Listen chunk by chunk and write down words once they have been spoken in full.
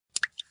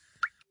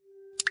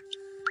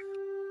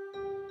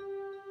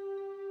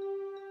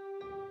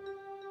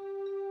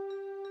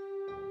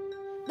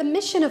The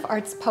mission of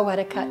Arts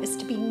Poetica is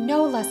to be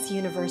no less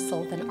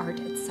universal than art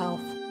itself.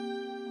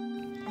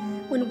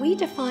 When we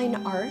define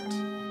art,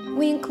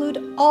 we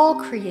include all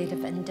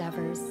creative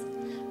endeavors,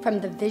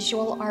 from the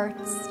visual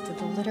arts to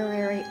the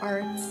literary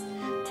arts,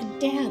 to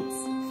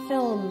dance,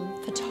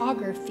 film,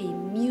 photography,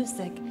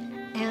 music,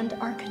 and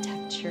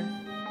architecture.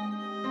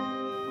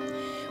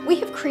 We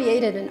have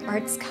created an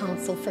Arts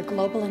Council for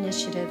global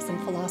initiatives and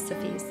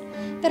philosophies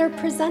that are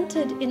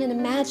presented in an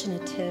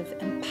imaginative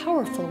and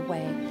powerful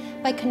way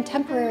by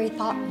contemporary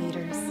thought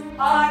leaders.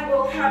 I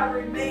will have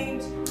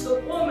remained the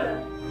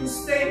woman who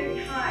stayed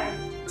behind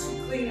to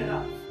clean it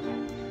up.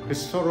 His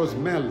sorrows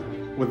melt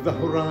with the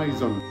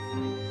horizon.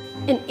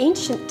 In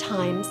ancient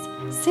times,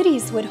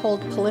 cities would hold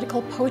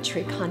political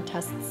poetry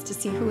contests to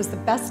see who was the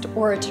best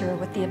orator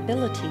with the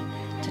ability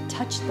to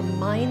touch the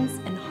minds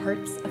and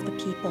hearts of the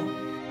people.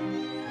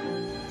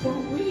 For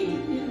we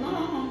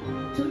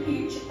belong to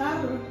each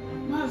other,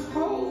 must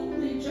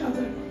hold each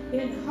other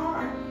in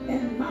heart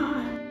and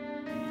mind.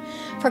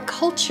 For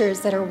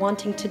cultures that are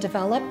wanting to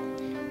develop,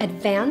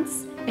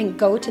 advance, and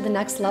go to the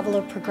next level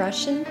of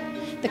progression,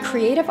 the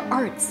creative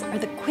arts are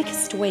the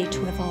quickest way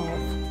to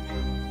evolve.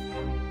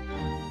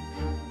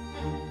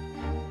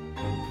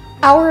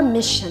 Our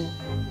mission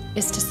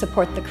is to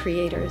support the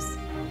creators,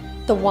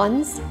 the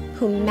ones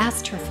who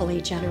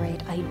masterfully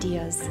generate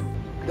ideas.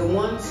 The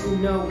ones who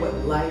know what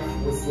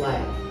life was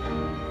like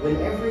when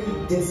every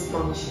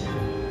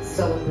dysfunction,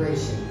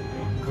 celebration,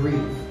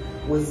 grief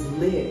was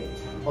lived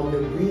on the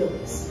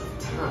realest of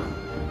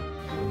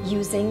time.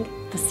 Using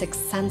the six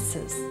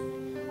senses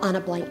on a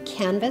blank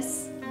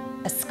canvas,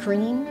 a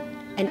screen,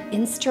 an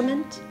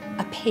instrument,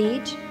 a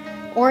page,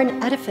 or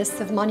an edifice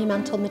of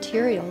monumental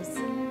materials.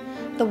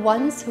 The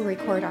ones who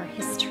record our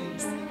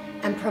histories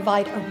and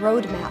provide a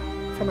roadmap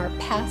from our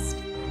past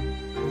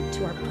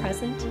to our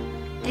present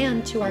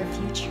and to our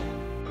future.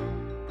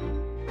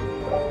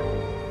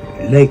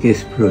 Like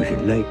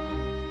explosion,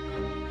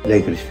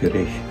 like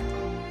respiration.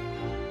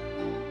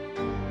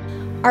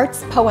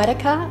 Arts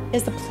Poetica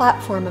is a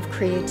platform of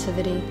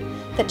creativity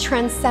that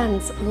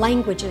transcends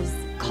languages,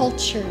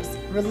 cultures,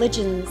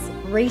 religions,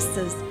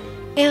 races,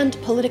 and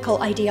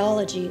political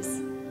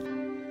ideologies.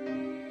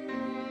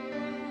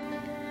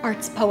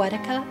 Arts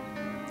Poetica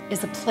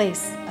is a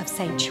place of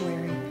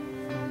sanctuary.